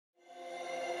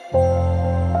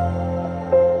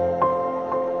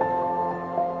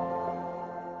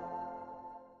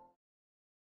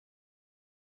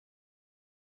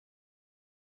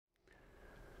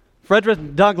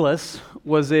Frederick Douglass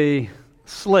was a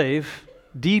slave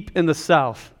deep in the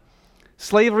South.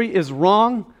 Slavery is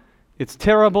wrong, it's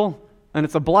terrible, and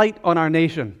it's a blight on our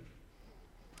nation.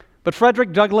 But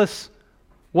Frederick Douglass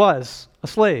was a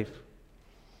slave.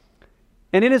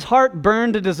 And in his heart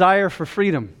burned a desire for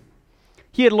freedom.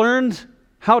 He had learned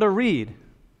how to read,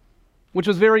 which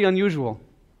was very unusual.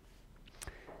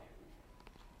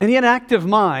 And he had an active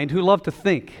mind who loved to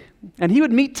think. And he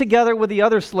would meet together with the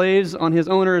other slaves on his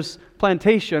owner's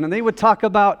plantation, and they would talk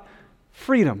about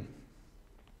freedom.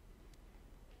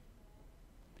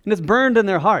 And it's burned in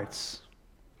their hearts.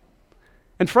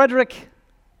 And Frederick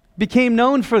became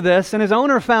known for this, and his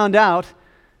owner found out,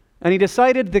 and he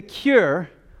decided the cure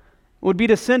would be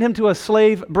to send him to a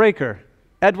slave breaker,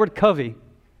 Edward Covey,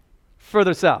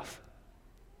 further south.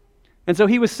 And so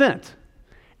he was sent.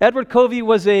 Edward Covey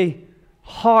was a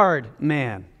hard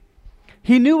man.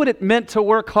 He knew what it meant to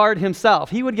work hard himself.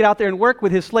 He would get out there and work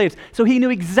with his slaves, so he knew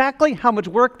exactly how much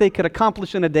work they could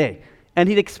accomplish in a day, and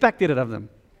he'd expected it of them.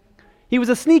 He was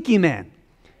a sneaky man.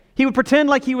 He would pretend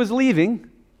like he was leaving,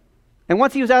 and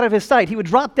once he was out of his sight, he would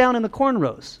drop down in the corn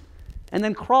rows and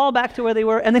then crawl back to where they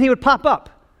were, and then he would pop up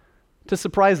to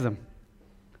surprise them.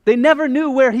 They never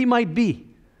knew where he might be.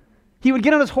 He would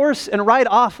get on his horse and ride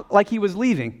off like he was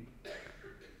leaving,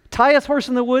 tie his horse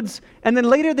in the woods, and then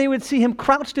later they would see him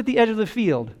crouched at the edge of the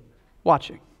field,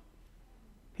 watching.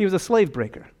 He was a slave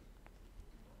breaker.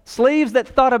 Slaves that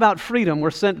thought about freedom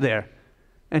were sent there,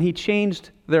 and he changed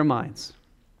their minds.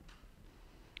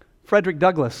 Frederick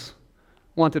Douglass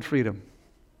wanted freedom.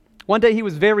 One day he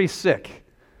was very sick.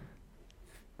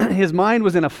 His mind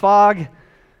was in a fog.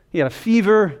 He had a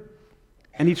fever,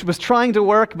 and he was trying to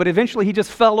work, but eventually he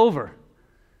just fell over.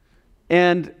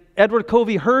 And Edward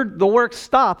Covey heard the work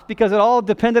stop because it all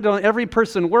depended on every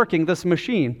person working this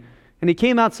machine. And he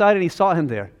came outside and he saw him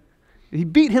there. He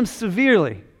beat him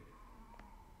severely.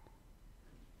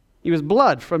 He was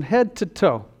blood from head to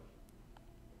toe.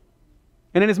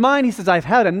 And in his mind, he says, I've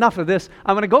had enough of this.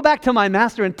 I'm going to go back to my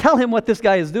master and tell him what this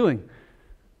guy is doing.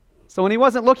 So when he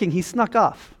wasn't looking, he snuck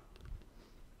off.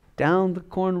 Down the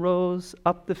corn rows,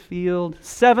 up the field,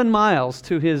 7 miles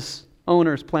to his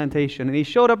owner's plantation. And he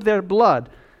showed up there blood,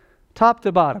 top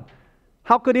to bottom.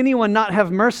 How could anyone not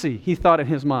have mercy, he thought in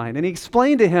his mind. And he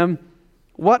explained to him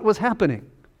what was happening.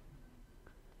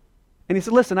 And he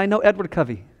said, listen, I know Edward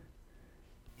Covey.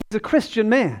 He's a Christian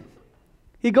man.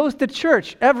 He goes to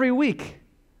church every week.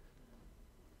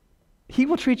 He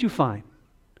will treat you fine.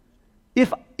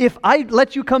 If I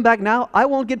let you come back now, I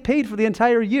won't get paid for the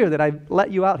entire year that I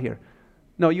let you out here.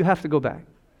 No, you have to go back.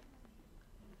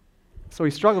 So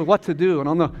he struggled what to do. And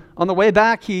on the way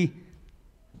back, he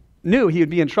knew he would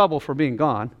be in trouble for being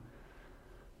gone.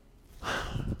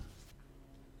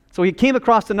 So he came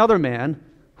across another man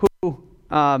who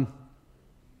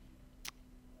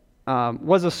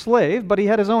was a slave, but he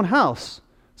had his own house.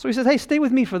 So he says, hey, stay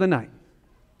with me for the night.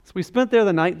 So we spent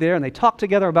the night there, and they talked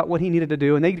together about what he needed to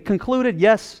do, and they concluded,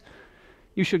 yes,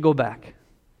 you should go back.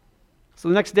 So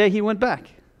the next day he went back.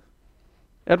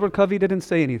 Edward Covey didn't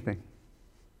say anything.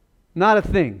 Not a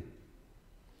thing. And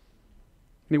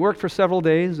he worked for several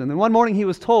days, and then one morning he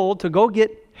was told to go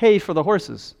get hay for the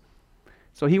horses.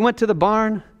 So he went to the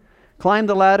barn, climbed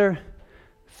the ladder,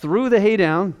 threw the hay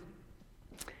down,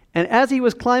 and as he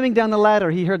was climbing down the ladder,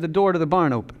 he heard the door to the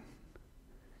barn open.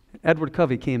 Edward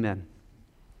Covey came in.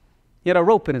 He had a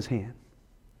rope in his hand.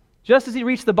 Just as he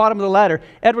reached the bottom of the ladder,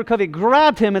 Edward Covey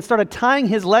grabbed him and started tying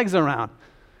his legs around,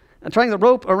 and tying the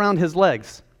rope around his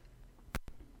legs.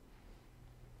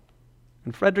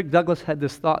 And Frederick Douglass had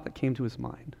this thought that came to his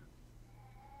mind.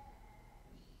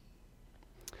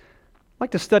 I'd like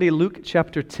to study Luke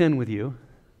chapter 10 with you.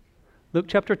 Luke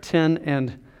chapter 10,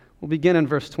 and we'll begin in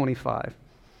verse 25.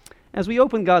 As we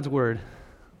open God's word,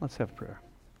 let's have prayer.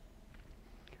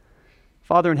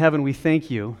 Father in heaven, we thank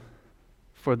you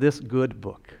for this good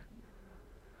book.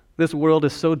 This world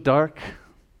is so dark.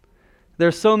 There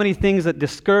are so many things that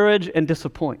discourage and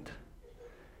disappoint.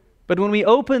 But when we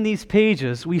open these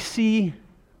pages, we see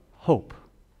hope.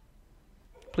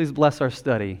 Please bless our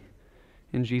study.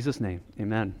 In Jesus' name,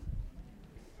 amen.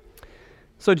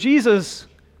 So Jesus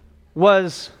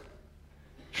was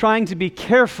trying to be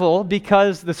careful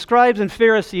because the scribes and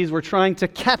Pharisees were trying to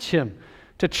catch him,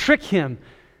 to trick him.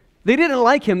 They didn't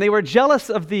like him. They were jealous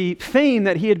of the fame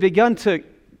that he had begun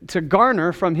to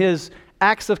garner from his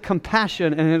acts of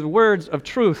compassion and his words of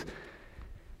truth.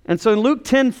 And so in Luke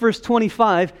 10, verse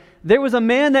 25, there was a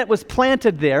man that was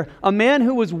planted there, a man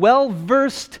who was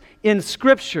well-versed in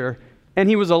Scripture, and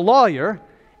he was a lawyer,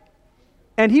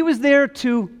 and he was there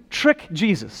to trick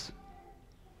Jesus.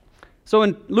 So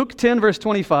in Luke 10, verse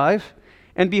 25,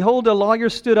 And behold, a lawyer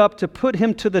stood up to put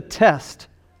him to the test.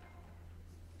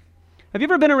 Have you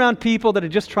ever been around people that are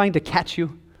just trying to catch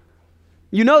you?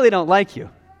 You know they don't like you.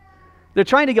 They're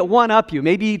trying to get one up you,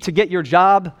 maybe to get your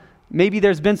job. Maybe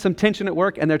there's been some tension at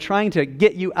work, and they're trying to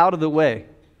get you out of the way.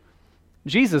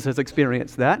 Jesus has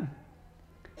experienced that.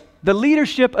 The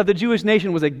leadership of the Jewish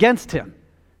nation was against him,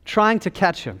 trying to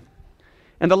catch him.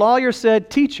 And the lawyer said,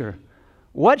 "Teacher,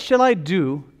 what shall I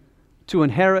do to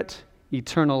inherit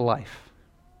eternal life?"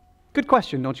 Good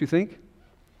question, don't you think?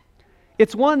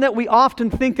 It's one that we often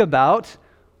think about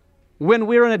when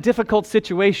we're in a difficult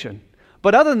situation.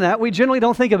 But other than that, we generally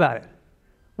don't think about it.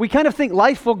 We kind of think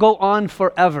life will go on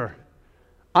forever.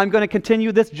 I'm going to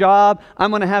continue this job. I'm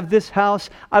going to have this house.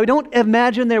 I don't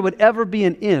imagine there would ever be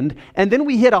an end. And then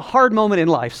we hit a hard moment in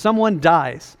life. Someone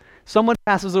dies. Someone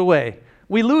passes away.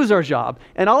 We lose our job.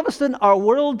 And all of a sudden, our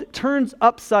world turns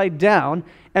upside down,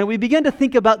 and we begin to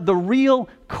think about the real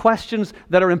questions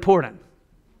that are important.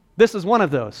 This is one of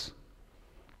those.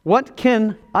 What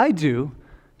can I do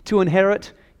to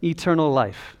inherit eternal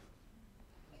life?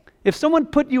 If someone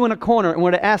put you in a corner and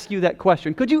were to ask you that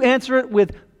question, could you answer it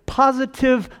with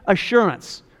positive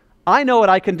assurance? I know what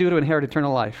I can do to inherit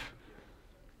eternal life.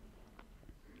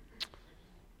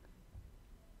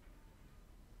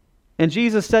 And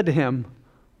Jesus said to him,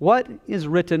 "What is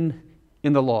written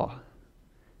in the law?"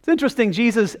 It's interesting,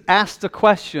 Jesus asked a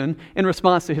question in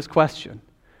response to his question.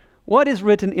 What is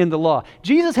written in the law?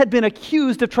 Jesus had been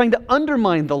accused of trying to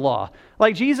undermine the law.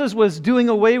 Like Jesus was doing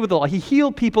away with the law. He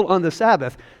healed people on the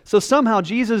Sabbath. So somehow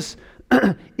Jesus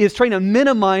is trying to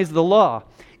minimize the law.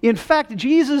 In fact,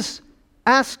 Jesus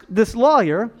asked this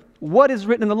lawyer, what is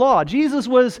written in the law? Jesus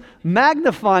was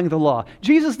magnifying the law.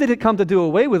 Jesus didn't come to do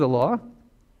away with the law.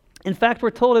 In fact, we're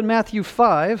told in Matthew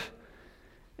 5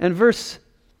 and verses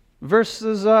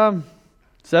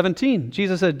 17,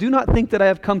 Jesus said, "Do not think that I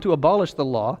have come to abolish the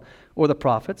law or the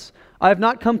prophets. I have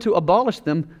not come to abolish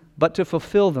them, but to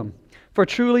fulfill them. For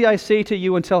truly I say to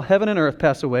you, until heaven and earth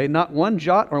pass away, not one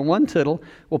jot or one tittle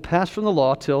will pass from the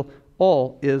law till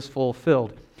all is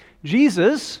fulfilled."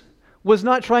 Jesus was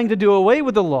not trying to do away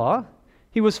with the law.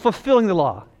 He was fulfilling the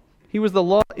law. He was the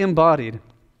law embodied.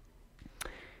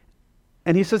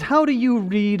 And he says, "How do you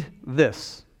read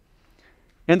this?"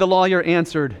 And the lawyer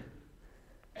answered,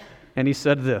 and he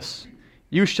said this,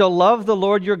 "You shall love the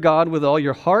Lord your God with all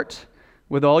your heart,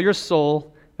 with all your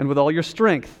soul, and with all your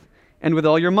strength, and with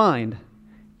all your mind,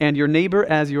 and your neighbor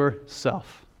as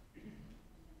yourself."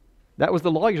 That was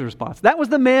the lawyer's response. That was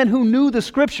the man who knew the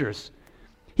Scriptures.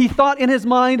 He thought in his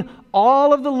mind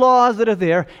all of the laws that are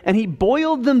there, and he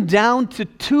boiled them down to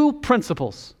two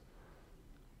principles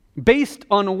based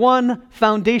on one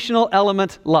foundational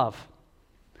element: love.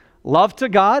 Love to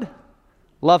God,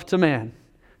 love to man.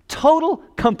 Total,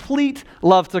 complete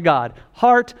love to God.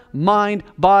 Heart, mind,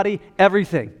 body,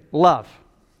 everything. Love.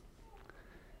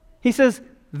 He says,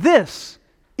 this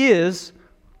is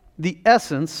the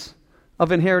essence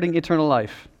of inheriting eternal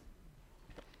life.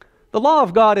 The law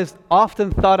of God is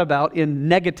often thought about in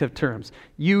negative terms.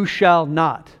 You shall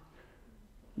not.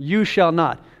 You shall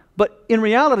not. But in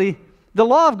reality, the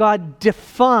law of God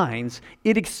defines,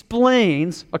 it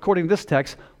explains, according to this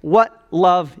text, what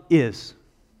love is.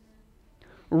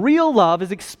 Real love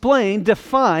is explained,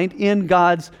 defined in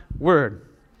God's Word.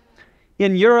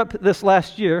 In Europe this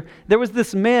last year, there was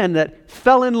this man that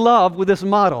fell in love with this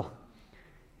model.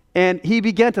 And he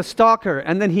began to stalk her,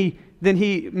 and then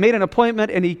he made an appointment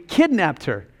and he kidnapped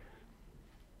her.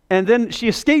 And then she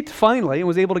escaped finally and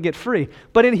was able to get free.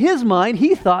 But in his mind,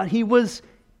 he thought he was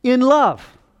in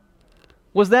love.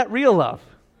 Was that real love?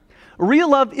 Real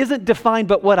love isn't defined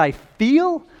by what I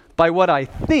feel, by what I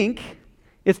think.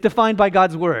 It's defined by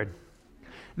God's Word.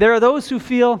 There are those who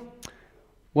feel,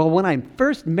 well, when I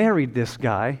first married this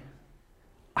guy,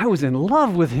 I was in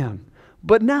love with him.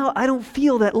 But now I don't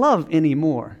feel that love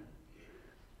anymore.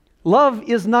 Love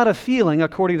is not a feeling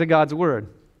according to God's Word.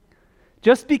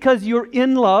 Just because you're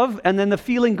in love and then the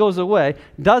feeling goes away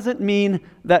doesn't mean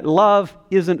that love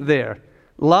isn't there.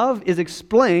 Love is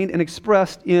explained and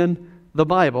expressed in the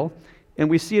Bible,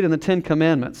 and we see it in the Ten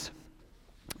Commandments.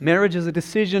 Marriage is a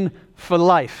decision for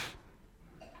life.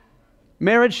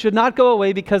 Marriage should not go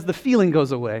away because the feeling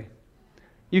goes away.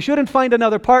 You shouldn't find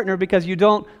another partner because you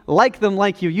don't like them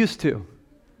like you used to.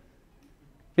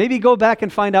 Maybe go back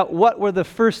and find out what were the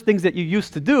first things that you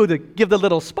used to do to give the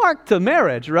little spark to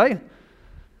marriage, right?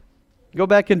 Go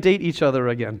back and date each other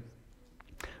again.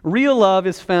 Real love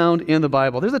is found in the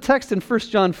Bible. There's a text in 1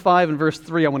 John 5 and verse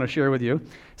 3 I want to share with you. It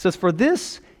says, "For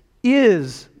this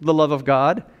is the love of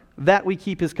God, that we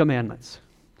keep His commandments."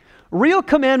 Real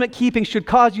commandment keeping should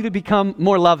cause you to become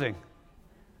more loving.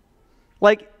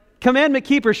 Like, Commandment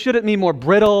keepers shouldn't mean more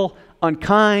brittle,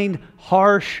 unkind,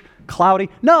 harsh, cloudy.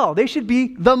 No, they should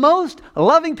be the most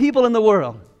loving people in the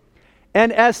world.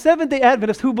 And as Seventh-day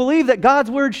Adventists who believe that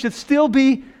God's word should still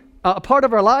be a part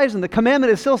of our lives and the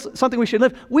commandment is still something we should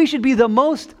live, we should be the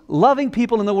most loving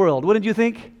people in the world. Wouldn't you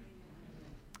think?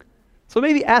 So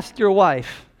maybe ask your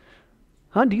wife,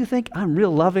 hon, do you think I'm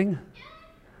real loving?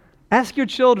 Ask your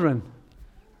children,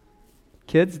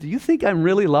 kids, do you think I'm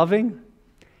really loving?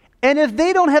 And if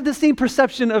they don't have the same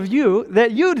perception of you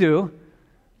that you do,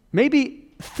 maybe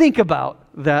think about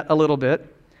that a little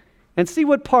bit and see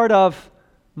what part of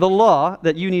the law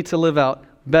that you need to live out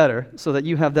better so that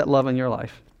you have that love in your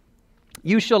life.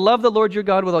 You shall love the Lord your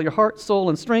God with all your heart, soul,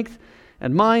 and strength,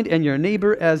 and mind, and your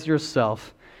neighbor as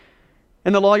yourself.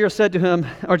 And the lawyer said to him,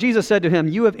 or Jesus said to him,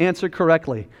 you have answered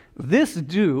correctly. This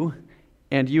do,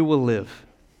 and you will live.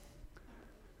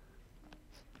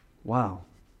 Wow.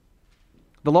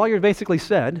 The lawyer basically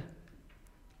said,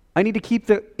 I need to keep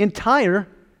the entire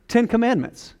 10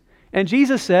 Commandments. And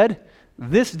Jesus said,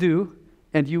 this do,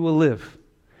 and you will live.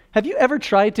 Have you ever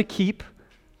tried to keep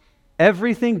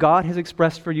everything God has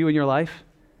expressed for you in your life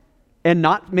and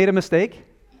not made a mistake?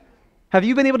 Have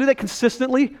you been able to do that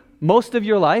consistently most of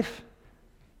your life?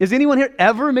 Has anyone here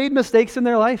ever made mistakes in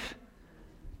their life?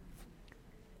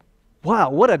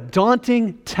 Wow, what a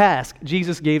daunting task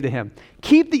Jesus gave to him.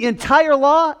 Keep the entire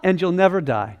law and you'll never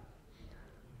die.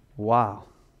 Wow.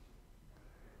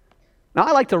 Now,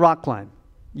 I like to rock climb.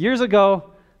 Years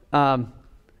ago,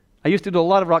 I used to do a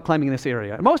lot of rock climbing in this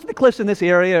area. Most of the cliffs in this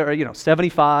area are,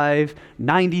 75,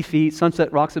 90 feet.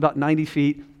 Sunset Rock's about 90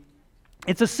 feet.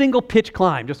 It's a single pitch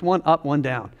climb, just one up, one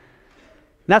down.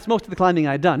 And that's most of the climbing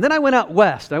I'd done. Then I went out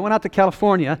west. I went out to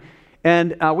California,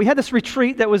 and we had this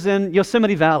retreat that was in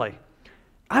Yosemite Valley.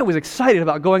 I was excited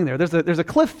about going there. There's a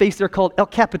cliff face there called El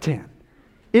Capitan.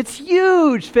 It's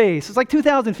huge face. It's like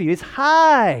 2,000 feet. It's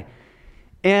high.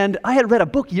 And I had read a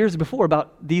book years before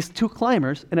about these two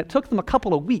climbers, and it took them a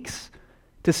couple of weeks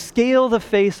to scale the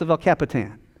face of El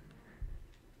Capitan.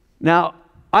 Now,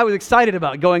 I was excited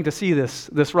about going to see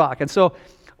this rock. And so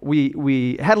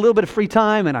we had a little bit of free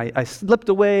time, and I slipped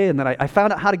away, and then I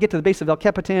found out how to get to the base of El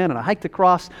Capitan, and I hiked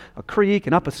across a creek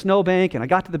and up a snowbank, and I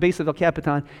got to the base of El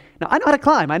Capitan. Now, I know how to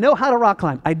climb. I know how to rock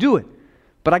climb. I do it.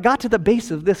 But I got to the base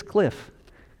of this cliff,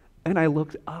 and I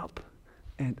looked up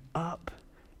and up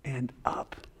and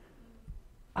up.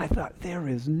 I thought, there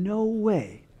is no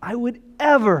way I would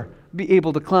ever be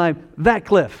able to climb that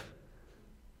cliff.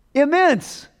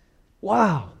 Immense.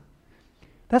 Wow.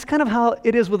 That's kind of how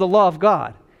it is with the law of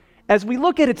God. As we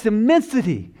look at its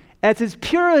immensity, at its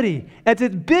purity, at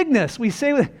its bigness, we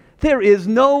say, there is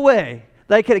no way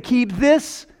that I could keep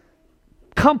this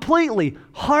completely,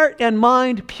 heart and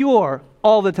mind pure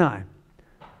all the time.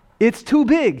 It's too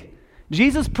big.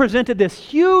 Jesus presented this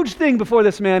huge thing before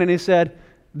this man, and he said,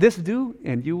 this do,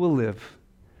 and you will live.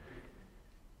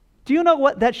 Do you know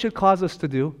what that should cause us to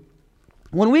do?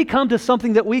 When we come to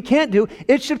something that we can't do,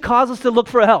 it should cause us to look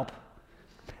for help.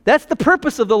 That's the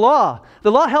purpose of the law.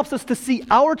 The law helps us to see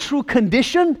our true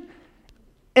condition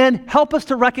and help us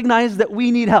to recognize that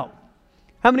we need help.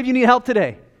 How many of you need help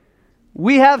today?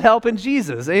 We have help in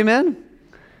Jesus. Amen?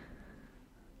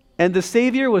 And the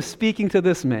Savior was speaking to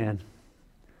this man.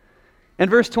 In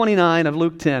verse 29 of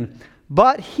Luke 10,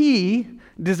 but he,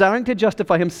 desiring to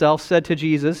justify himself, said to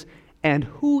Jesus, and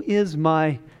who is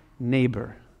my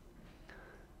neighbor?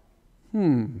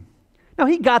 Now,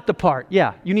 he got the part.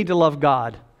 Yeah, you need to love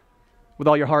God with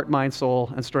all your heart, mind,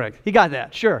 soul, and strength. He got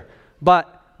that, sure.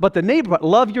 But the neighbor,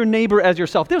 love your neighbor as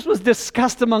yourself. This was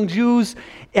discussed among Jews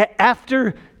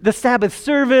after the Sabbath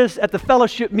service, at the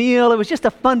fellowship meal. It was just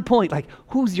a fun point, like,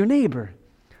 who's your neighbor?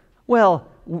 Well,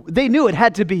 they knew it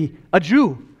had to be a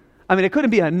Jew. I mean, it couldn't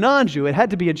be a non-Jew. It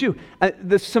had to be a Jew.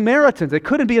 The Samaritans, it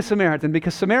couldn't be a Samaritan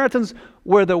because Samaritans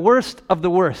were the worst of the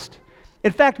worst.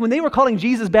 In fact, when they were calling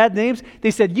Jesus bad names,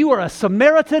 they said, you are a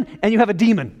Samaritan and you have a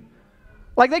demon.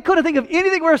 Like they couldn't think of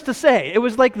anything worse to say. It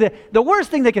was like the worst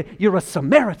thing they could, you're a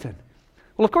Samaritan.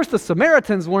 Well, of course, the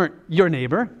Samaritans weren't your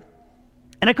neighbor.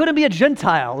 And it couldn't be a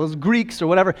Gentile, those Greeks or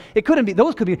whatever. It couldn't be,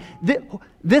 those could be,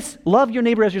 this love your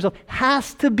neighbor as yourself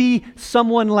has to be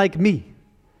someone like me.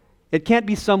 It can't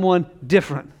be someone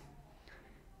different.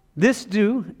 This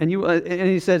do, and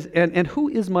he says, and who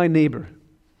is my neighbor?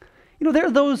 You know, there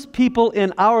are those people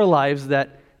in our lives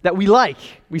that we like.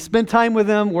 We spend time with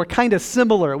them. We're kind of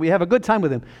similar. We have a good time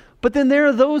with them. But then there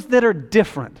are those that are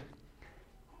different.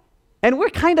 And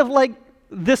we're kind of like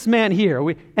this man here.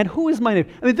 And who is my neighbor?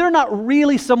 I mean, they're not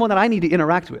really someone that I need to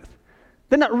interact with.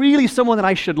 They're not really someone that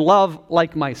I should love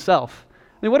like myself.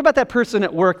 I mean, what about that person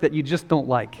at work that you just don't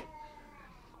like?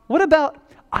 What about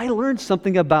I learned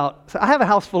something about, so I have a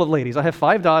house full of ladies. I have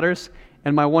 5 daughters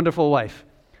and my wonderful wife.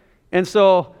 And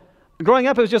so growing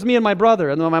up, it was just me and my brother.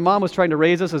 And then my mom was trying to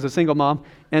raise us as a single mom.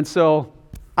 And so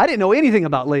I didn't know anything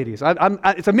about ladies.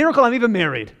 It's a miracle I'm even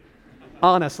married,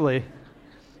 honestly.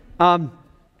 But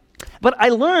I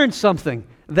learned something,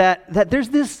 that there's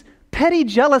this petty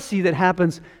jealousy that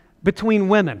happens between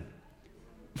women.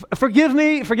 Forgive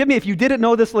me if you didn't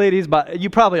know this, ladies, but you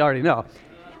probably already know.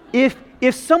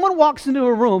 If someone walks into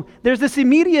a room, there's this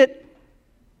immediate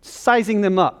sizing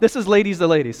them up. This is ladies to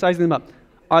ladies, sizing them up.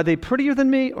 Are they prettier than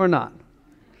me or not?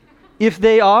 If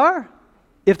they are,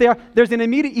 there's an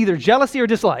immediate either jealousy or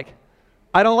dislike.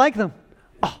 I don't like them.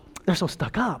 Oh, they're so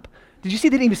stuck up. Did you see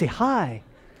they didn't even say hi?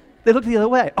 They looked the other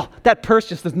way. Oh, that purse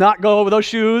just does not go over those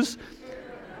shoes.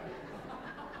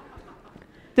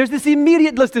 There's this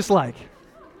immediate dislike.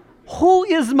 Who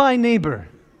is my neighbor?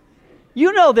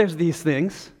 You know there's these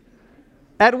things.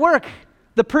 At work,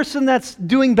 the person that's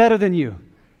doing better than you.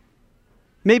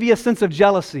 Maybe a sense of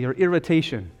jealousy or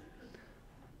irritation.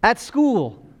 At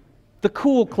school, the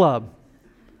cool club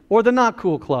or the not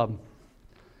cool club.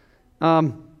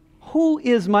 Who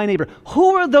is my neighbor?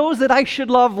 Who are those that I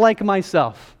should love like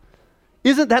myself?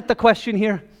 Isn't that the question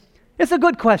here? It's a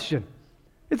good question.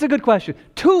 It's a good question.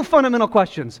 2 fundamental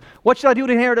questions. What should I do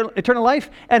to inherit eternal life?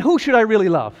 And who should I really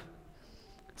love?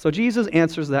 So Jesus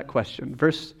answers that question.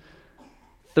 Verse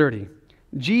 30.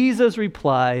 Jesus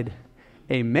replied,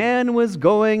 a man was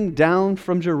going down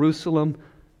from Jerusalem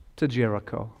to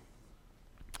Jericho.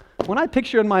 When I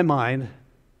picture in my mind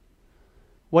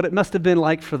what it must have been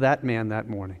like for that man that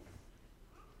morning,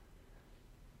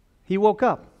 he woke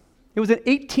up. It was an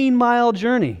 18-mile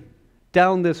journey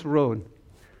down this road.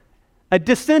 A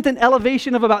descent and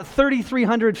elevation of about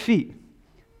 3,300 feet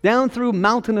down through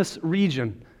mountainous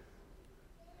region.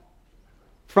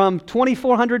 From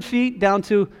 2,400 feet down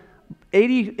to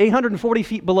 840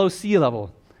 feet below sea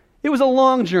level. It was a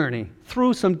long journey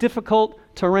through some difficult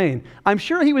terrain. I'm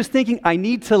sure he was thinking, I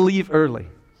need to leave early.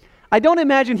 I don't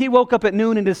imagine he woke up at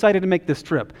noon and decided to make this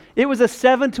trip. It was a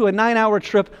 7 to 9 hour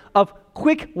trip of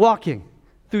quick walking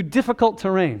through difficult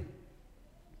terrain.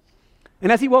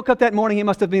 And as he woke up that morning, he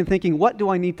must have been thinking, what do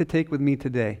I need to take with me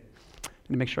today? I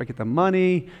need to make sure I get the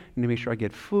money. I need to make sure I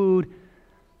get food.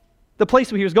 The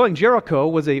place where he was going, Jericho,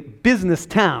 was a business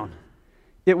town.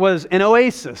 It was an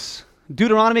oasis.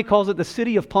 Deuteronomy calls it the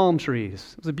city of palm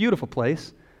trees. It was a beautiful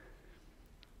place.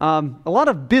 A lot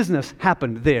of business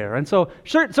happened there. And so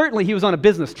certainly he was on a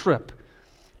business trip.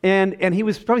 And he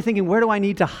was probably thinking, where do I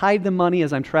need to hide the money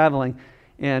as I'm traveling?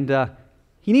 And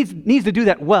he needs to do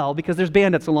that well because there's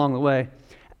bandits along the way.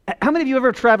 How many of you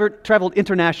ever traveled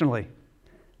internationally?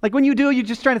 Like when you do, you're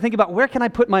just trying to think about where can I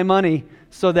put my money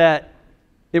so that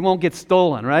it won't get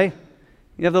stolen, right?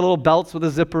 You have the little belts with a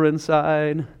zipper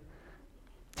inside.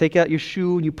 Take out your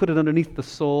shoe and you put it underneath the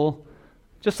sole.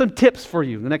 Just some tips for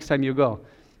you the next time you go.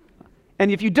 And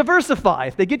if you diversify,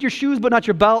 if they get your shoes but not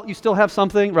your belt, you still have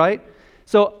something, right?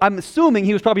 So I'm assuming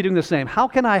he was probably doing the same. How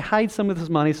can I hide some of this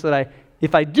money so that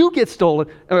if I do get stolen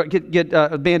or get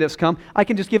bandits come, I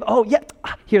can just give,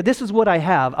 here, this is what I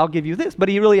have. I'll give you this. But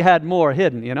he really had more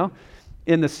hidden,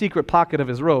 in the secret pocket of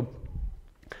his robe.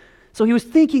 So he was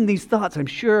thinking these thoughts, I'm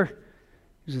sure.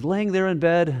 He was laying there in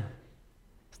bed,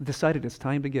 decided it's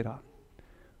time to get up.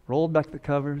 Rolled back the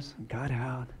covers and got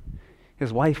out.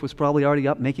 His wife was probably already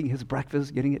up making his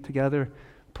breakfast, getting it together,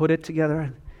 put it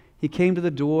together. He came to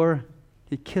the door.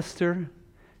 He kissed her.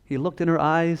 He looked in her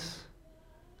eyes,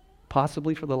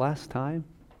 possibly for the last time.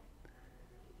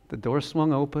 The door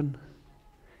swung open,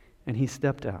 and he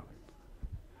stepped out.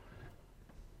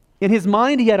 In his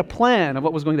mind, he had a plan of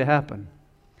what was going to happen.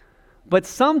 But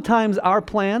sometimes our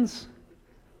plans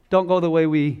don't go the way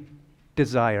we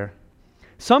desire.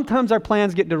 Sometimes our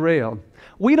plans get derailed.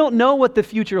 We don't know what the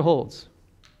future holds.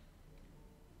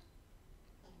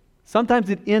 Sometimes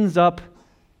it ends up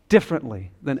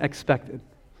differently than expected.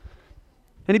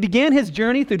 And he began his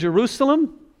journey through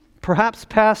Jerusalem, perhaps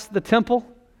past the temple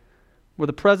where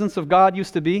the presence of God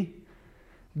used to be.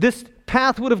 This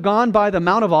path would have gone by the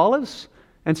Mount of Olives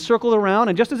and circled around,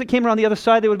 and just as it came around the other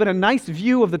side, there would have been a nice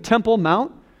view of the Temple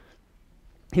Mount.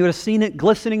 He would have seen it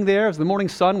glistening there as the morning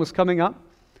sun was coming up.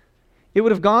 It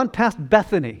would have gone past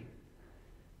Bethany.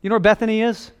 You know where Bethany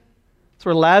is? It's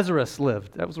where Lazarus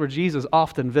lived. That was where Jesus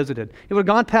often visited. It would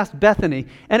have gone past Bethany,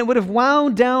 and it would have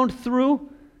wound down through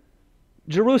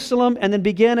Jerusalem and then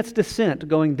began its descent,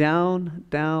 going down,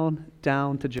 down,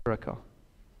 down to Jericho.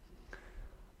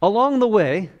 Along the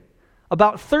way,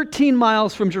 about 13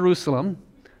 miles from Jerusalem,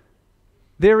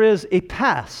 there is a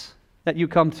pass that you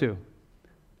come to.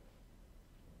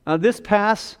 This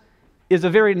pass is a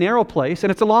very narrow place,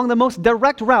 and it's along the most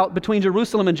direct route between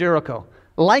Jerusalem and Jericho.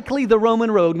 Likely the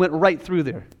Roman road went right through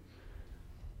there.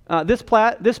 This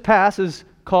pass is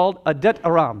called Adet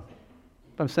Aram,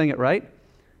 if I'm saying it right.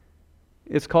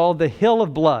 It's called the Hill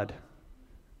of Blood,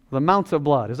 the Mount of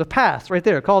Blood. There's a pass right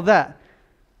there called that.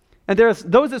 And there's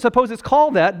those that suppose it's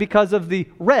called that because of the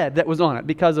red that was on it,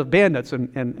 because of bandits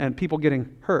and people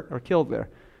getting hurt or killed there.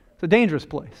 It's a dangerous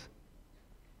place.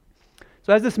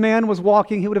 So as this man was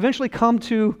walking, he would eventually come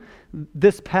to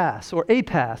this pass or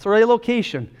a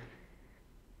location.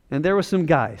 And there were some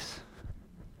guys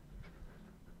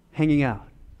hanging out,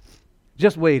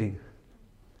 just waiting.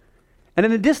 And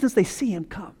in the distance, they see him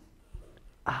come.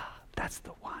 Ah, that's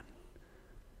the one.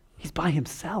 He's by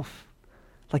himself.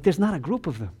 Like there's not a group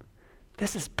of them.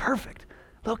 This is perfect.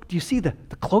 Look, do you see the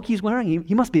cloak he's wearing?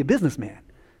 He must be a businessman.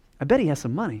 I bet he has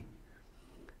some money.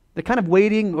 They're kind of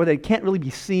waiting, or they can't really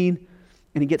be seen.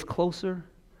 And he gets closer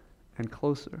and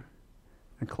closer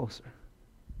and closer.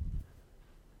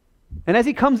 And as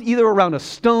he comes either around a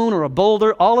stone or a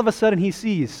boulder, all of a sudden he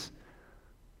sees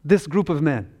this group of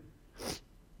men.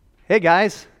 Hey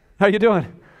guys, how you doing?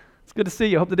 It's good to see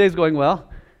you. Hope the day's going well.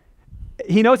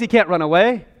 He knows he can't run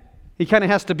away. He kind of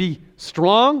has to be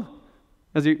strong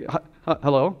as he,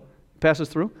 hello, passes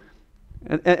through.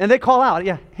 And they call out,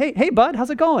 yeah, hey bud, how's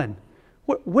it going?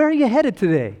 Where are you headed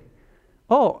today?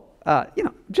 Oh,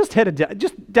 just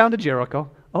down to Jericho.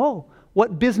 Oh,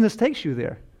 what business takes you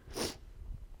there?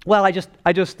 Well, I just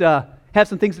have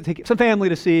some things to take, some family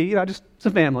to see, just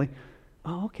some family.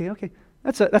 Oh, okay.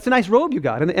 That's a nice robe you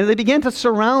got. And they began to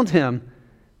surround him.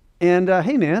 And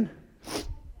hey, man,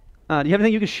 do you have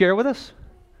anything you can share with us?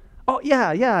 Oh, yeah.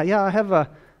 I have a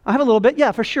little bit.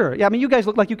 Yeah, for sure. Yeah, I mean, you guys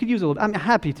look like you could use a little bit. I'm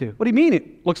happy to. What do you mean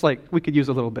it looks like we could use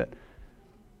a little bit?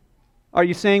 Are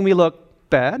you saying we look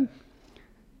bad?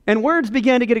 And words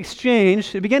began to get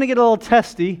exchanged. It began to get a little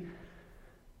testy.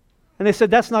 And they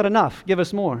said, that's not enough. Give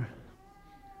us more.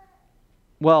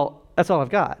 Well, that's all I've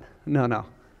got. No.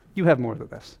 You have more than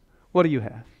this. What do you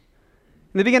have? And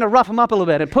they began to rough him up a little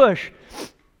bit and push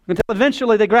until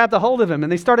eventually they grabbed a hold of him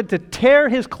and they started to tear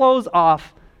his clothes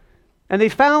off and they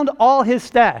found all his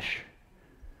stash.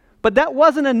 But that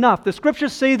wasn't enough. The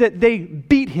scriptures say that they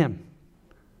beat him.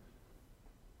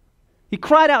 He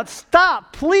cried out,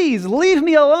 stop, please, leave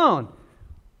me alone.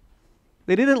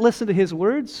 They didn't listen to his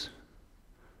words.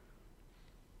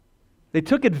 They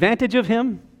took advantage of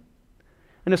him.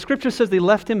 And the scripture says they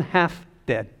left him half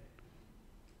dead.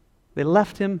 They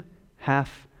left him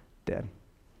half dead.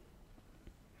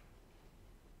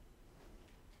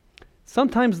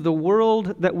 Sometimes the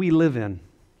world that we live in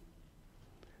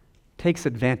takes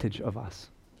advantage of us.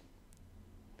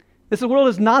 This world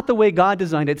is not the way God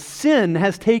designed it. Sin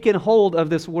has taken hold of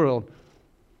this world.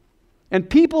 And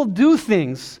people do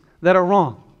things that are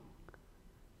wrong.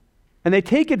 And they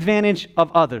take advantage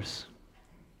of others.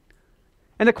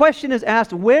 And the question is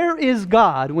asked, where is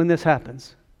God when this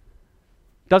happens?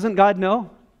 Doesn't God know?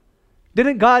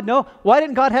 Didn't God know? Why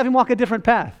didn't God have him walk a different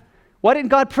path? Why didn't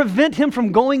God prevent him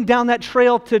from going down that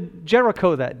trail to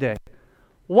Jericho that day?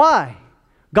 Why?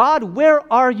 God, where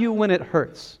are you when it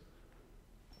hurts?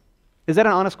 Is that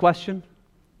an honest question?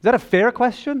 Is that a fair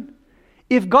question?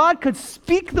 If God could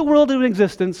speak the world into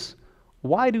existence,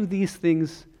 why do these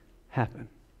things happen?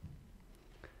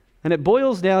 And it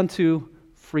boils down to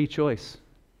free choice.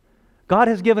 God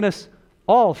has given us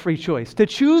all free choice to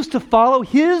choose to follow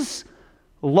his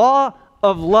law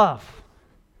of love.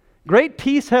 Great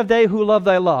peace have they who love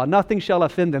thy law. Nothing shall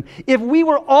offend them. If we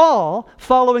were all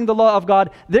following the law of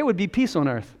God, there would be peace on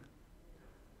earth.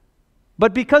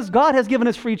 But because God has given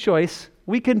us free choice,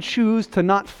 we can choose to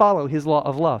not follow his law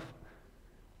of love,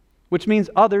 which means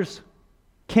others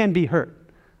can be hurt.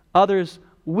 Others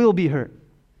will be hurt.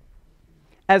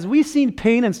 As we've seen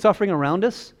pain and suffering around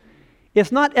us,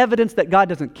 it's not evidence that God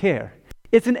doesn't care.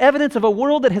 It's an evidence of a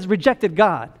world that has rejected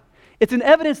God. It's an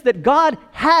evidence that God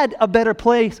had a better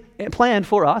plan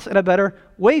for us and a better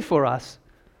way for us.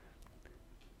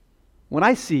 When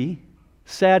I see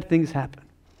sad things happen,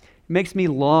 it makes me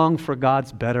long for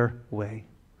God's better way.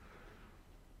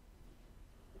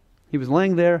 He was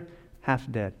laying there half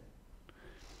dead.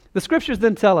 The scriptures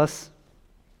then tell us,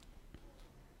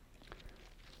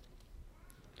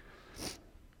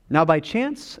 now by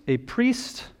chance a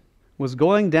priest was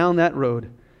going down that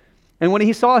road, and when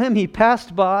he saw him, he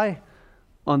passed by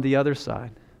on the other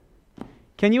side.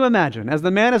 Can you imagine? As the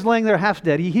man is laying there half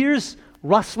dead, he hears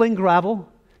rustling gravel,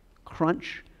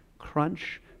 crunch,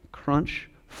 crunch, crunch,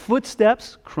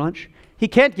 footsteps, crunch. He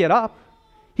can't get up.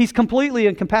 He's completely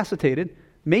incapacitated,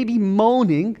 maybe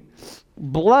moaning,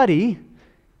 bloody,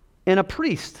 and a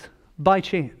priest, by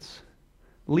chance,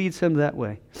 leads him that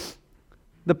way.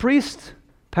 The priest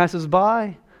passes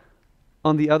by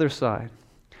on the other side.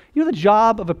 You know, the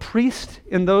job of a priest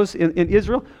in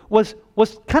Israel was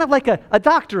kind of like a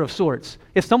doctor of sorts.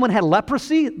 If someone had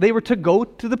leprosy, they were to go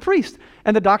to the priest.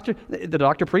 And the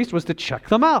doctor priest was to check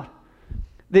them out.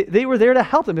 They were there to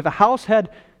help them. If a house had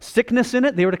sickness in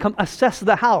it, they were to come assess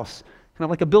the house. Kind of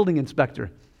like a building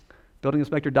inspector. Building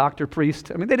inspector, doctor,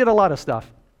 priest. I mean, they did a lot of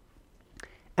stuff.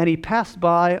 And he passed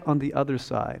by on the other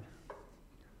side.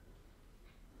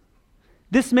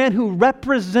 This man who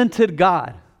represented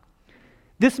God,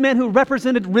 this man who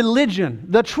represented religion,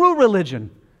 the true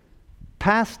religion,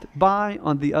 passed by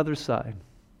on the other side.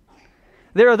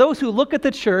 There are those who look at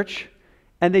the church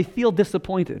and they feel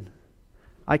disappointed.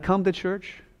 I come to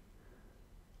church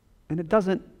and it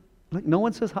doesn't, like, no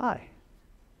one says hi.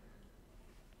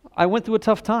 I went through a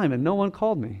tough time and no one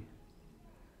called me.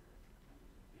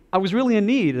 I was really in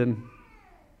need and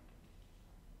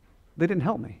they didn't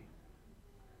help me.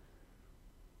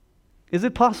 Is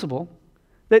it possible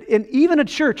that even a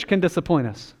church can disappoint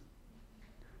us?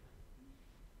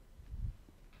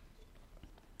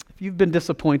 If you've been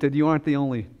disappointed, you aren't the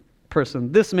only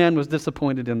person. This man was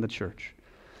disappointed in the church.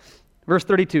 Verse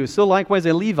 32, so likewise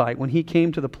a Levite, when he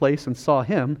came to the place and saw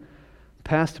him,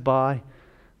 passed by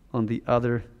on the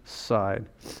other side.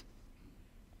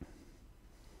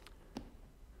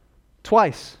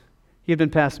 Twice he had been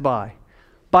passed by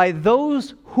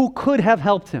those who could have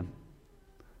helped him.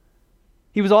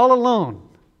 He was all alone.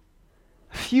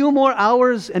 A few more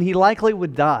hours and he likely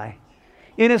would die.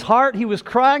 In his heart, he was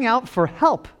crying out for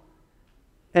help,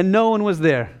 and no one was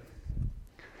there.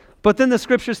 But then the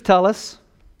scriptures tell us,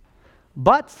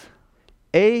 but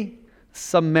a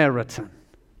Samaritan.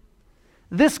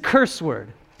 This curse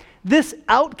word, this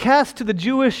outcast to the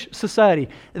Jewish society,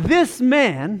 this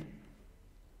man,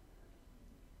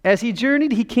 as he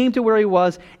journeyed, he came to where he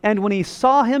was, and when he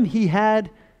saw him, he had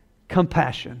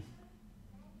compassion.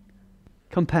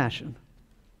 Compassion.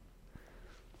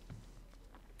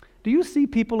 Do you see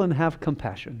people and have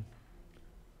compassion?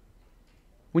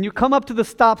 When you come up to the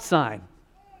stop sign,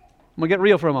 I'm going to get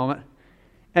real for a moment,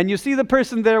 and you see the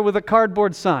person there with a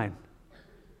cardboard sign,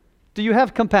 do you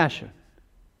have compassion?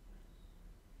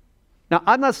 Now,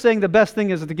 I'm not saying the best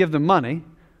thing is to give them money,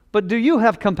 but do you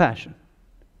have compassion?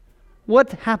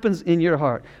 What happens in your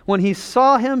heart? When he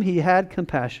saw him, he had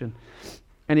compassion,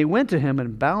 and he went to him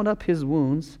and bound up his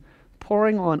wounds,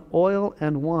 pouring on oil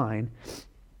and wine.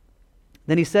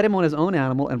 Then he set him on his own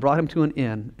animal and brought him to an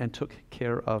inn and took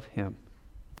care of him.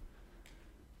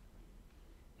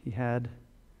 He had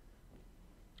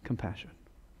compassion.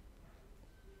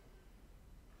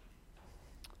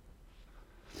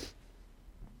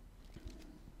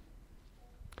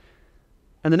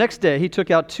 And the next day he took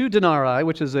out 2 denarii,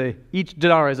 which is each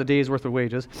denarii is a day's worth of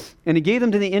wages, and he gave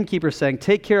them to the innkeeper, saying,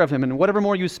 take care of him, and whatever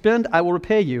more you spend, I will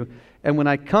repay you, and when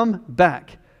I come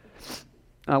back.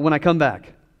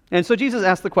 And so Jesus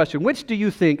asked the question, which do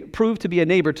you think proved to be a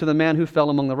neighbor to the man who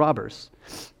fell among the robbers?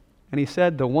 And he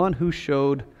said, the one who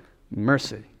showed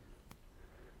mercy.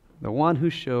 The one who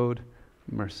showed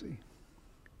mercy.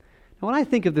 Now, when I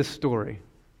think of this story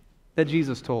that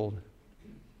Jesus told,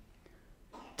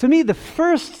 to me, the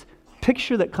first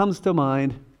picture that comes to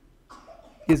mind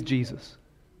is Jesus.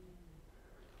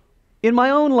 In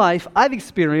my own life, I've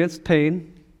experienced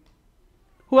pain.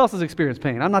 Who else has experienced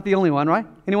pain? I'm not the only one, right?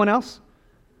 Anyone else?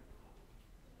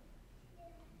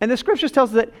 And the scriptures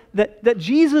tells us that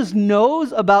Jesus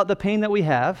knows about the pain that we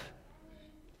have,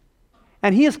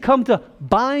 and he has come to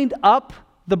bind up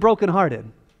the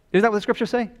brokenhearted. Isn't that what the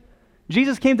scriptures say?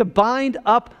 Jesus came to bind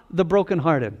up the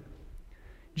brokenhearted.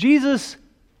 Jesus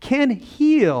can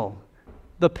heal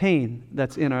the pain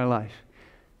that's in our life.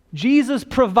 Jesus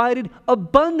provided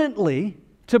abundantly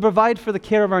to provide for the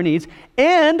care of our needs,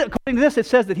 and according to this, it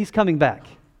says that he's coming back.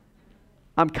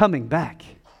 I'm coming back.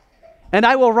 And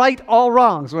I will right all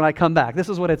wrongs when I come back. This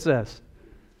is what it says.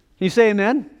 Can you say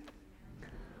amen?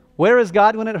 Where is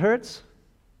God when it hurts?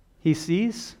 He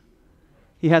sees,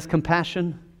 he has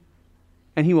compassion,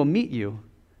 and he will meet you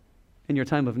in your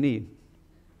time of need.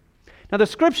 Now, the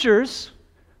scriptures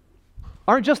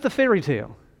aren't just a fairy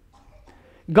tale.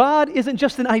 God isn't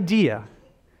just an idea.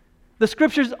 The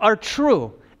scriptures are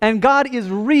true, and God is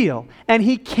real, and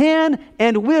he can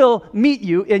and will meet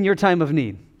you in your time of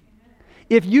need.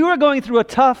 If you are going through a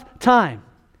tough time,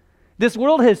 this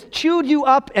world has chewed you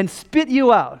up and spit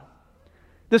you out,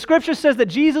 the scripture says that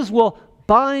Jesus will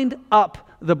bind up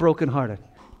the brokenhearted.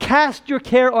 Cast your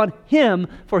care on him,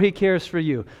 for he cares for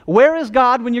you. Where is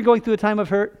God when you're going through a time of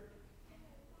hurt?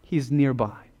 He's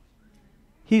nearby.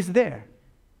 He's there.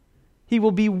 He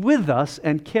will be with us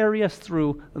and carry us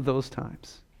through those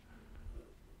times.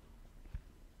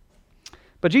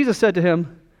 But Jesus said to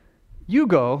him, "You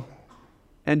go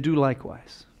and do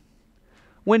likewise."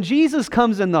 When Jesus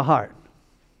comes in the heart,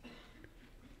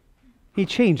 he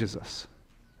changes us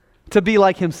to be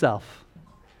like himself.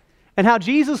 And how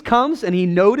Jesus comes and he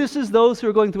notices those who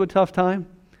are going through a tough time,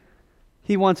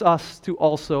 he wants us to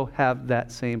also have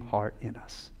that same heart in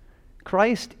us.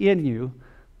 Christ in you,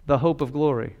 the hope of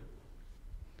glory.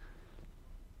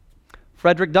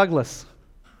 Frederick Douglass,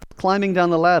 climbing down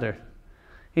the ladder.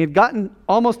 He had gotten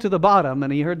almost to the bottom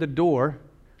and he heard the door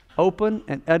open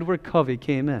and Edward Covey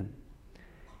came in.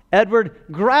 Edward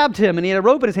grabbed him and he had a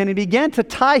rope in his hand and he began to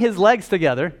tie his legs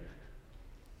together.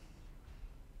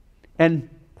 And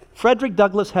Frederick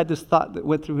Douglass had this thought that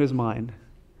went through his mind.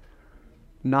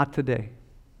 Not today.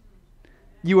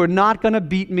 You are not going to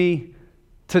beat me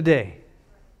today.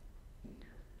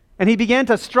 And he began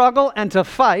to struggle and to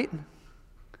fight.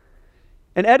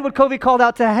 And Edward Covey called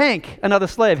out to Hank, another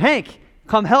slave, "Hank,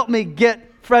 come help me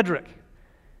get Frederick."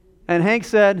 And Hank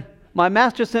said, "My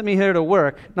master sent me here to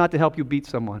work, not to help you beat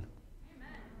someone."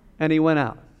 And he went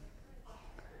out.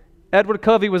 Edward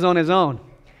Covey was on his own.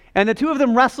 And the two of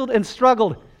them wrestled and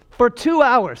struggled for 2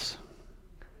 hours.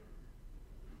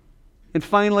 And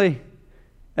finally,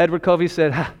 Edward Covey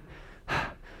said,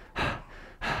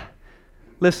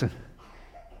 "Listen,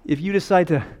 if you decide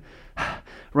to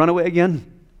run away again,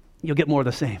 you'll get more of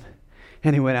the same."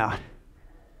 And he went out.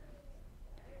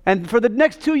 And for the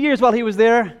next 2 years while he was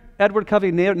there, Edward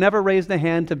Covey never raised a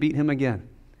hand to beat him again.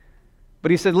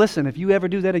 But he said, "Listen, if you ever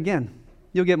do that again,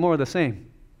 you'll get more of the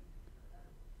same."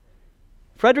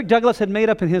 Frederick Douglass had made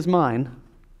up in his mind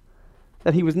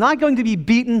that he was not going to be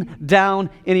beaten down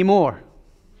anymore.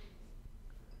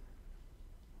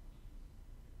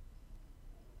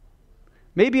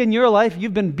 Maybe in your life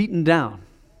you've been beaten down.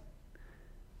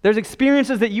 There's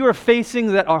experiences that you are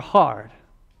facing that are hard.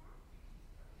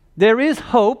 There is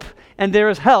hope and there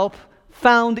is help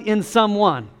found in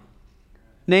someone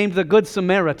named the Good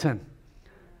Samaritan,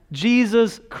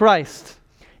 Jesus Christ.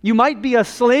 You might be a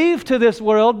slave to this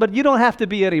world, but you don't have to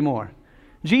be anymore.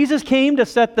 Jesus came to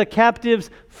set the captives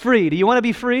free. Do you want to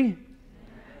be free?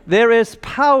 There is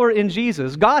power in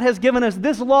Jesus. God has given us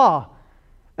this law.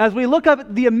 As we look up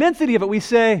at the immensity of it, we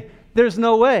say, there's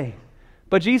no way.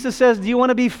 But Jesus says, do you want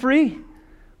to be free?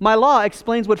 My law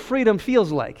explains what freedom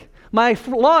feels like. My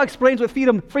law explains what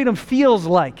freedom feels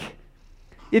like.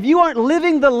 If you aren't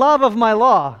living the love of my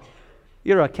law,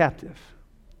 you're a captive.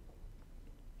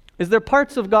 Is there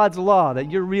parts of God's law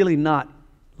that you're really not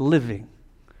living?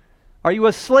 Are you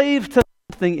a slave to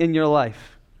something in your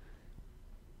life?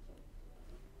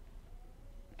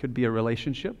 It could be a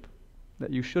relationship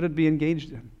that you shouldn't be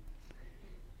engaged in.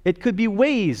 It could be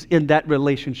ways in that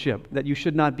relationship that you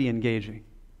should not be engaging.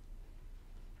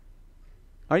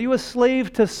 Are you a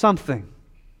slave to something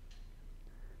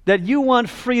that you want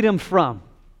freedom from?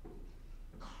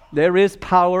 There is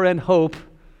power and hope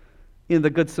in the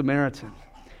Good Samaritan.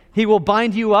 He will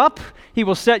bind you up, he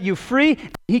will set you free,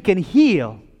 he can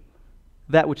heal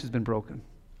that which has been broken.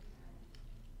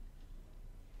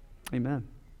 Amen.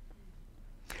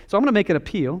 So I'm going to make an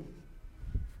appeal.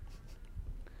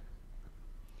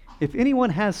 If anyone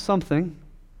has something,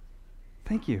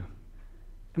 thank you.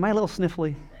 Am I a little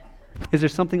sniffly? Is there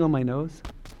something on my nose?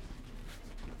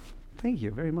 Thank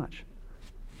you very much.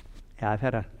 Yeah, I've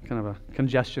had a kind of a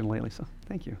congestion lately, so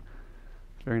thank you.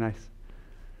 Very nice.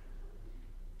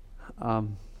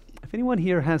 If anyone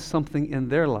here has something in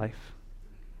their life,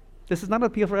 this is not an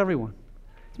appeal for everyone.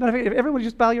 As a matter of fact, if everyone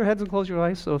just bow your heads and close your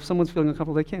eyes, so if someone's feeling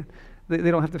uncomfortable, they can. They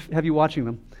don't have to have you watching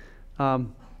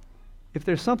them. If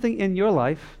there's something in your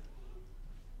life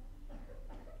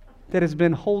that has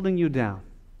been holding you down,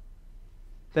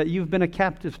 that you've been a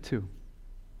captive to,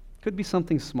 could be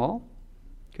something small,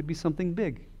 could be something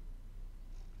big,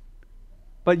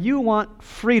 but you want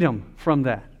freedom from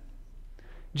that.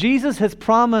 Jesus has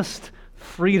promised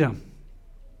freedom.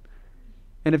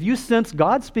 And if you sense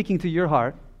God speaking to your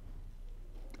heart,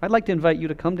 I'd like to invite you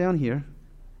to come down here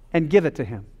and give it to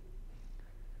Him.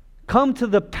 Come to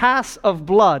the pass of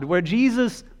blood where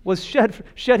Jesus was shed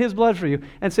His blood for you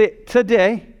and say,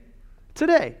 today,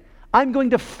 I'm going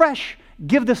to fresh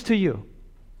give this to you.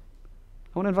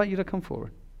 I want to invite you to come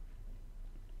forward.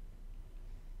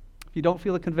 If you don't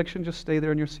feel a conviction, just stay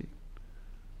there in your seat.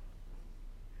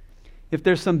 If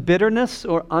there's some bitterness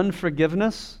or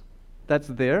unforgiveness that's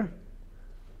there,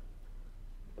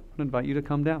 I want to invite you to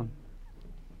come down.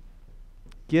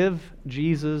 Give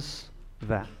Jesus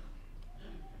that.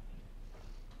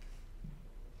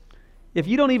 If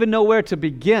you don't even know where to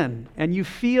begin and you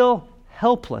feel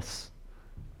helpless,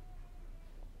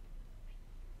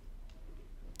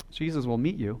 Jesus will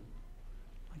meet you.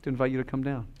 I'd like to invite you to come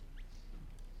down.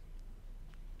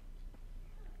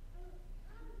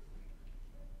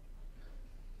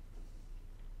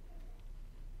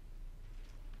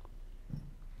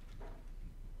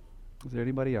 Is there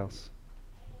anybody else?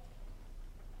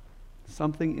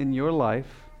 Something in your life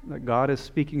that God is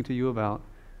speaking to you about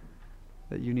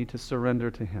that you need to surrender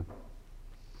to Him.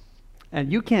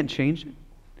 And you can't change it.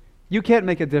 You can't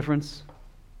make a difference,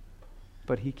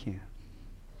 but He can.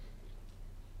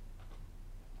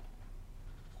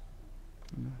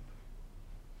 Amen.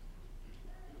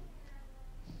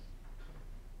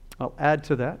 I'll add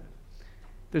to that.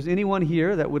 If there's anyone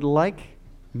here that would like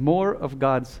more of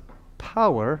God's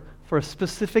power for a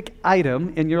specific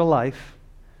item in your life,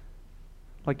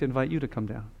 I'd like to invite you to come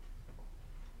down.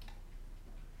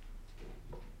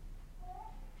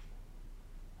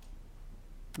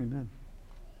 Amen.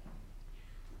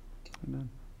 Amen.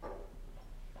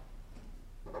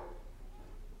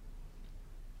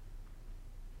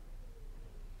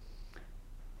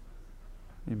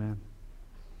 Amen.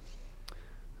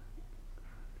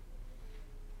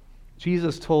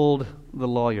 Jesus told the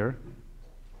lawyer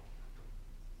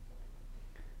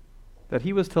that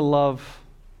he was to love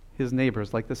his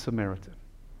neighbors like the Samaritan.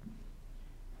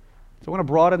 So I want to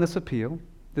broaden this appeal.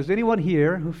 If there's anyone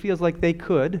here who feels like they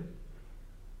could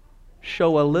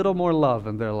show a little more love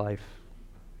in their life.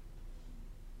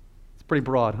 It's pretty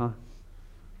broad, huh?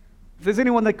 If there's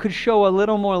anyone that could show a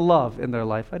little more love in their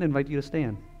life, I'd invite you to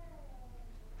stand.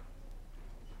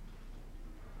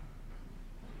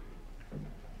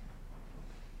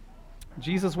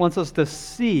 Jesus wants us to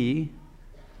see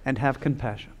and have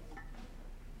compassion.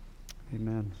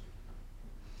 Amen.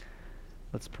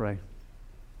 Let's pray.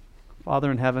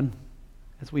 Father in heaven,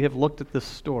 as we have looked at this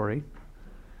story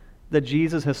that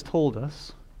Jesus has told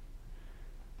us,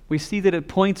 we see that it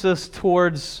points us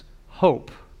towards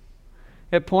hope.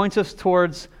 It points us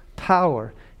towards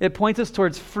power. It points us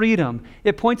towards freedom.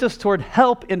 It points us toward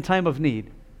help in time of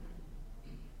need.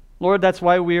 Lord, that's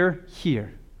why we're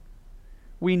here.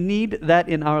 We need that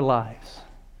in our lives.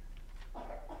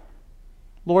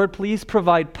 Lord, please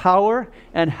provide power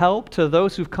and help to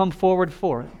those who've come forward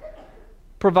for it.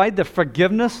 Provide the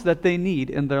forgiveness that they need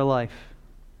in their life.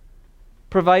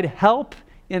 Provide help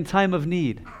in time of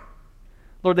need.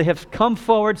 Lord, they have come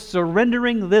forward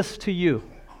surrendering this to you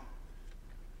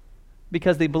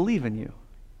because they believe in you.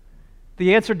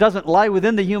 The answer doesn't lie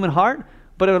within the human heart,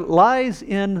 but it lies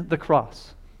in the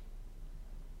cross.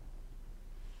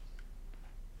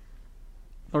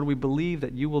 Lord, we believe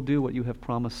that you will do what you have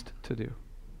promised to do.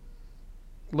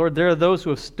 Lord, there are those who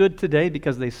have stood today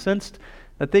because they sensed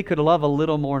that they could love a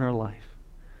little more in our life.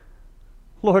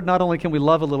 Lord, not only can we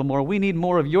love a little more, we need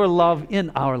more of your love in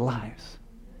our lives.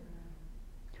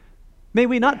 May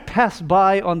we not pass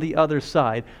by on the other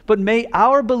side, but may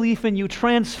our belief in you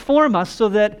transform us so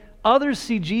that others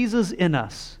see Jesus in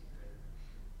us.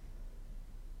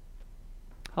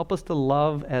 Help us to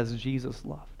love as Jesus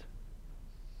loved.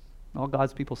 All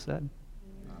God's people said,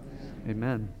 Amen.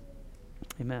 Amen.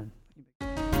 Amen.